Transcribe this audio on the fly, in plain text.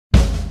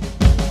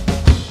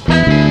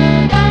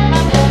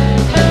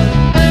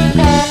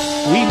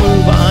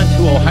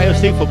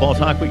State football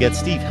talk. We got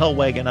Steve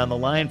Hellwagon on the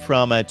line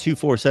from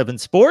 247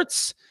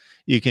 Sports.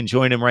 You can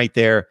join him right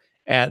there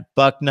at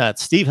Bucknuts.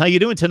 Steve, how you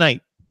doing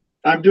tonight?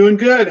 I'm doing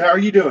good. How are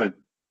you doing?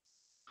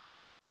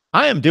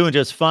 I am doing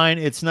just fine.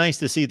 It's nice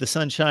to see the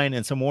sunshine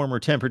and some warmer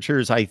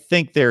temperatures. I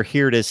think they're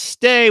here to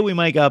stay. We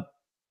might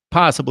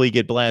possibly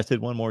get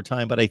blasted one more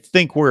time, but I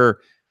think we're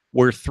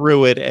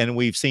through it and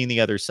we've seen the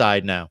other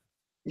side now.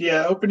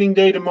 Yeah, opening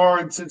day tomorrow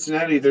in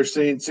Cincinnati, they're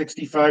saying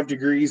 65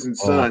 degrees and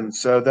sun.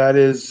 So that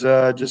is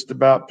just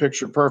about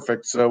picture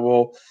perfect. So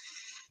we'll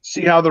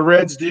see how the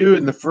Reds do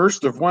in the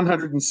first of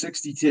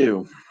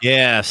 162.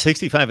 Yeah,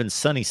 65 and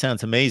sunny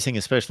sounds amazing,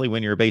 especially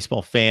when you're a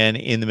baseball fan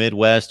in the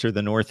Midwest or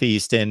the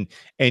Northeast, and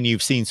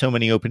you've seen so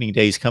many opening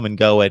days come and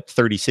go at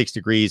 36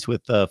 degrees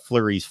with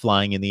flurries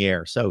flying in the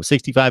air. So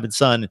 65 and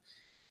sun,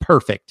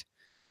 perfect.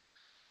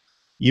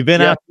 You've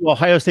been out to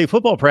Ohio State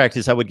football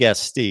practice, I would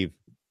guess, Steve.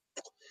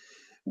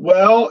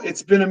 Well,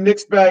 it's been a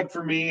mixed bag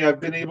for me.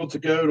 I've been able to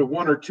go to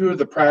one or two of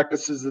the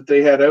practices that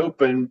they had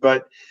open,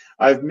 but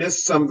I've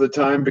missed some of the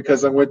time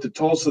because I went to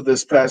Tulsa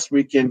this past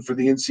weekend for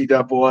the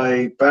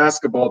NCAA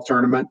basketball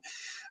tournament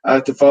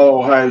to follow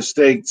Ohio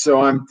State.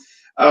 So I'm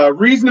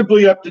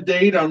reasonably up to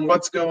date on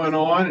what's going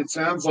on. It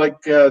sounds like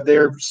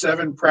they're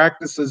 7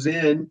 practices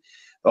in.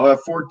 They'll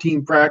have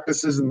 14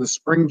 practices in the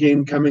spring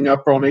game coming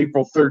up on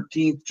April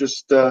 13th,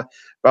 just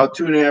about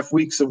 2.5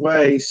 weeks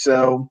away.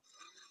 So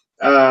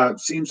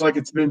seems like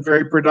it's been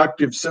very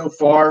productive so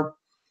far.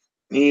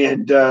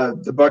 And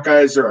the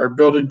Buckeyes are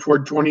building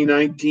toward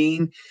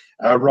 2019.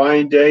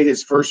 Ryan Day,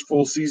 his first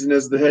full season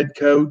as the head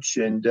coach,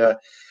 and a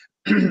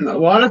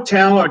lot of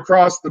talent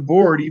across the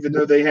board. Even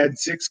though they had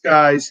 6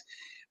 guys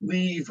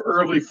leave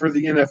early for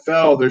the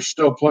NFL, there's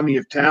still plenty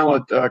of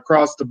talent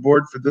across the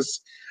board for this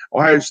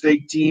Ohio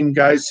State team.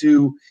 Guys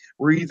who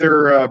were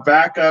either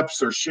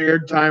backups or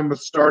shared time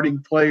with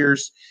starting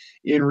players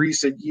in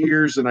recent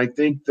years, and I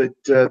think that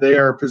they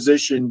are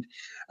positioned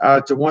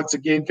to once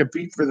again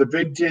compete for the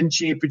Big Ten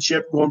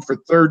championship, going for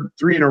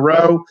 3 in a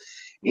row,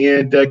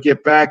 and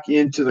get back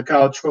into the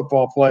college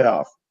football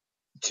playoff.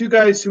 2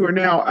 guys who are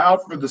now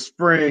out for the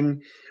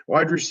spring,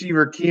 wide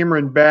receiver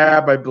Kamryn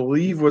Babb, I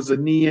believe was a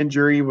knee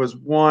injury, was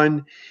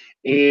one,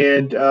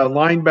 and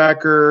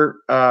linebacker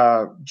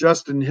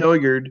Justin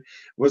Hilliard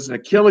was an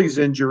Achilles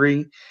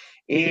injury.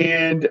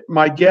 And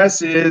my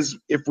guess is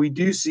if we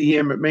do see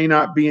him, it may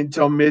not be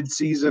until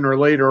midseason or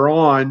later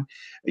on.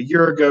 A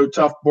year ago,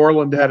 Tuff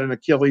Borland had an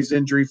Achilles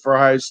injury for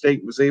Ohio State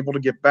and was able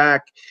to get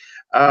back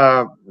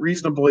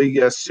reasonably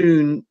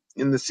soon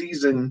in the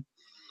season.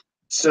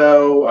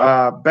 So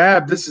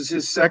Babb, this is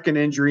his second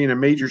injury and a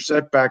major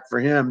setback for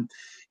him.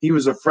 He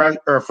was a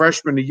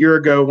freshman a year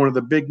ago, one of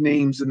the big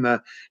names in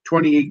the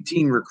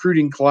 2018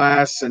 recruiting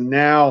class, and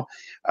now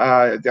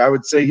I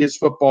would say his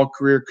football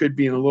career could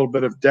be in a little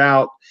bit of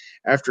doubt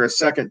after a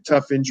second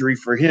tough injury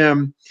for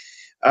him.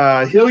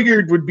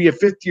 Hilliard would be a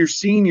 5th-year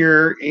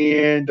senior,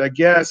 and I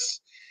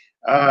guess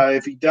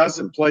if he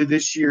doesn't play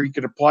this year, he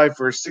could apply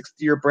for a 6th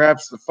year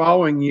perhaps the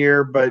following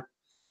year. But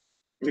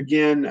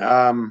again,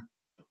 I'm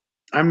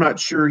not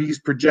sure he's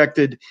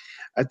projected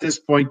at this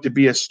point to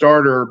be a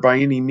starter by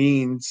any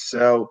means.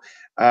 So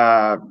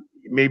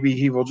maybe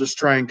he will just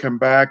try and come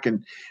back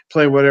and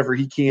play whatever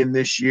he can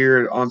this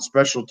year on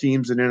special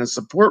teams and in a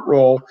support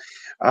role.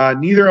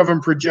 Neither of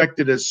them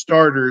projected as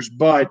starters,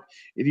 but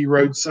it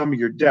erodes some of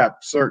your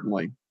depth,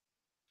 certainly.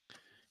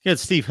 Yeah,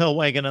 it's Steve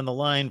Hellwagon on the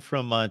line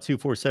from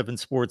 247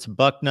 Sports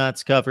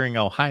Bucknuts, covering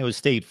Ohio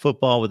State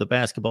football with the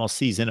basketball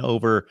season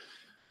over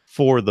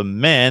for the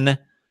men,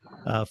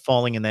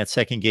 falling in that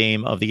second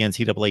game of the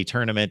NCAA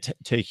tournament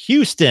to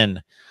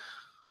Houston.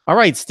 All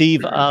right,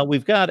 Steve,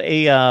 we've got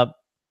a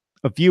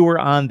viewer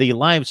on the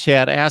live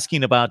chat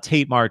asking about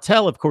Tate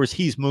Martell. Of course,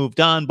 he's moved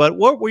on, but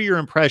what were your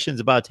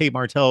impressions about Tate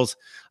Martell's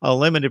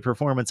limited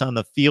performance on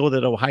the field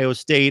at Ohio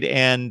State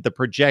and the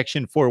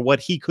projection for what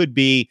he could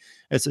be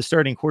as a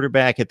starting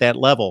quarterback at that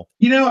level?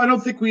 You know, I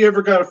don't think we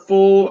ever got a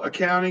full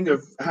accounting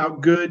of how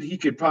good he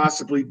could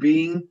possibly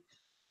be.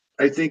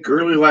 I think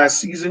early last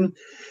season,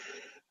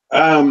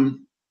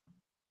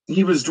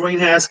 he was Dwayne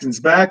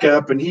Haskins'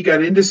 backup, and he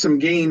got into some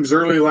games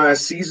early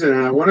last season,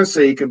 and I want to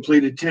say he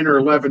completed 10 or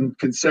 11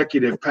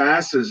 consecutive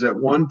passes at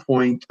one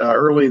point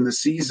early in the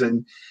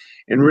season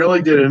and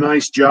really did a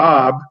nice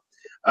job.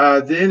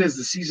 Then as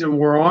the season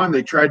wore on,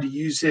 they tried to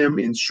use him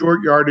in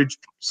short yardage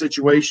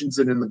situations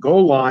and in the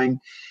goal line,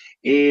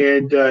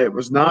 and it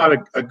was not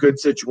a good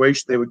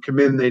situation. They would come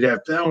in, they'd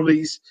have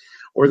penalties,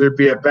 or there'd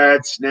be a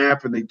bad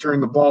snap, and they'd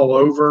turn the ball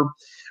over.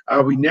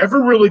 We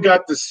never really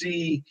got to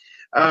see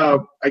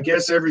I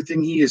guess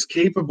everything he is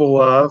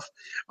capable of.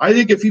 I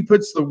think if he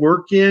puts the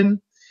work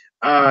in,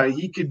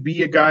 he could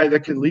be a guy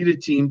that could lead a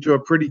team to a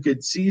pretty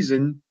good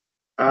season.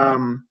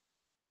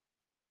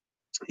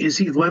 Is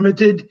he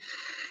limited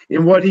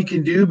in what he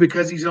can do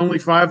because he's only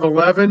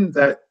 5'11"?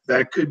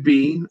 That could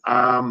be.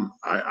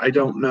 I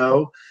don't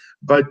know.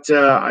 But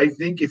I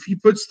think if he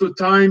puts the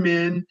time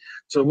in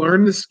to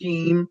learn the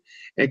scheme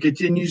and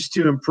continues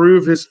to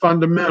improve his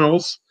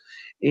fundamentals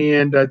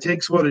and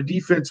takes what a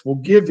defense will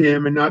give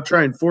him and not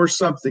try and force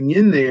something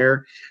in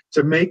there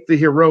to make the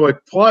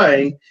heroic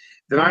play,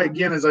 then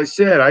again, as I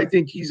said, I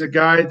think he's a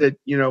guy that,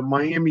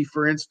 Miami,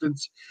 for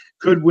instance,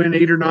 could win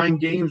 8 or 9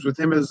 games with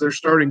him as their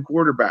starting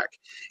quarterback.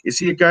 Is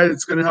he a guy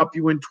that's going to help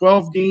you win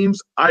 12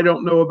 games? I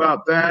don't know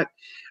about that.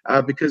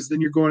 Because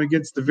then you're going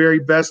against the very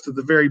best of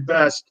the very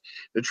best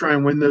to try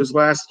and win those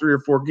last 3 or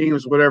 4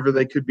 games, whatever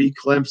they could be,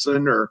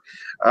 Clemson or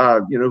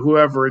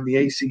whoever in the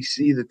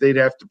ACC that they'd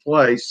have to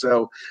play.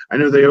 So I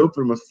know they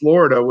open with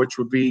Florida, which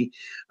would be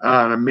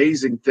an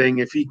amazing thing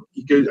if he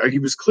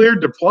was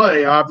cleared to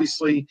play,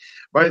 obviously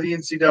by the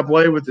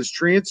NCAA with his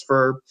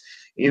transfer,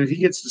 and if he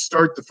gets to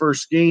start the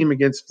first game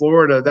against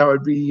Florida, that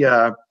would be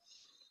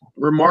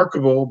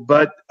remarkable.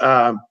 But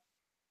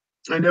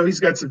I know he's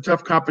got some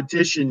tough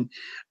competition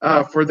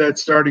for that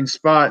starting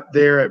spot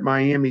there at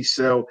Miami.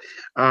 So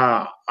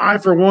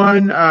for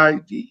one,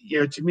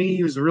 to me,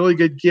 he was a really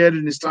good kid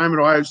in his time at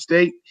Ohio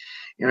State.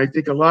 And I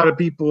think a lot of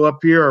people up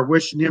here are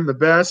wishing him the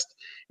best.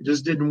 It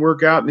just didn't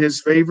work out in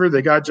his favor.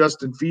 They got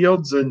Justin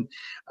Fields, and,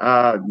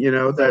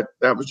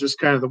 that was just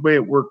kind of the way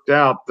it worked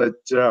out, that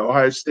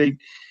Ohio State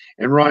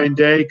and Ryan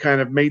Day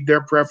kind of made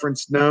their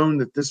preference known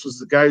that this was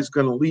the guy who's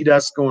going to lead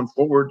us going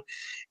forward.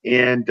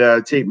 And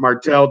Tate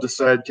Martell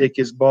decided to take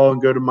his ball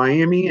and go to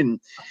Miami, and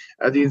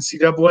the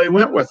NCAA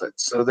went with it.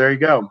 So there you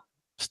go.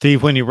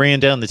 Steve, when you ran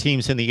down the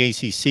teams in the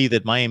ACC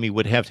that Miami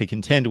would have to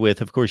contend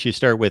with, of course, you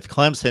start with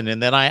Clemson,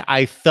 and then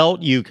I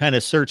felt you kind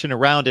of searching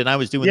around, and I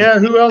was doing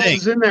who else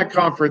is in that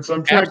conference?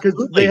 I'm trying,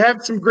 because they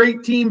have some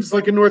great teams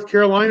like in North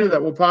Carolina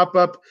that will pop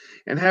up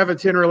and have a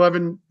 10 or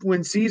 11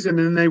 win season,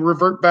 and then they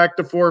revert back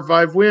to 4 or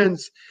 5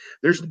 wins.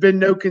 There's been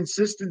no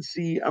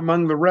consistency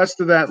among the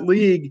rest of that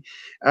league.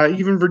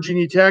 Even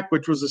Virginia Tech,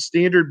 which was a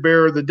standard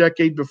bearer the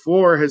decade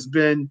before, has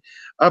been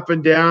up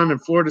and down,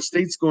 and Florida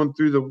State's going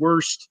through the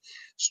worst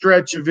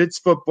stretch of its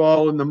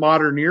football in the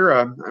modern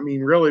era. I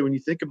mean, really, when you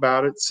think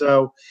about it.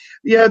 So,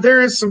 yeah, there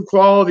is some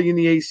quality in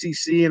the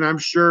ACC, and I'm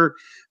sure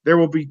there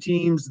will be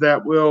teams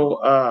that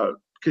will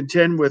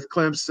contend with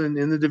Clemson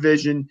in the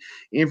division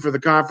and for the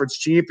conference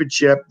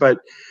championship. But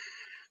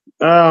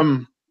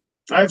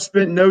I've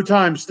spent no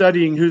time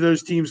studying who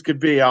those teams could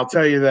be. I'll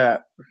tell you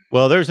that.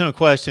 Well, there's no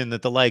question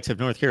that the likes of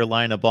North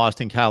Carolina,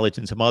 Boston College,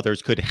 and some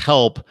others could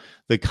help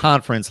the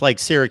conference like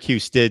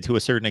Syracuse did to a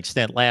certain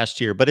extent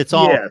last year. But it's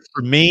all,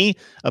 for me,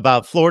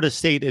 about Florida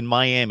State and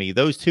Miami.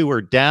 Those two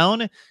are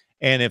down.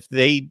 And if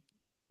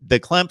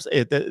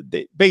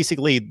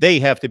basically they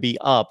have to be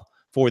up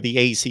for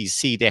the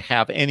ACC to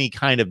have any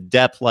kind of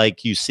depth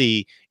like you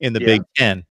see in the Big Ten.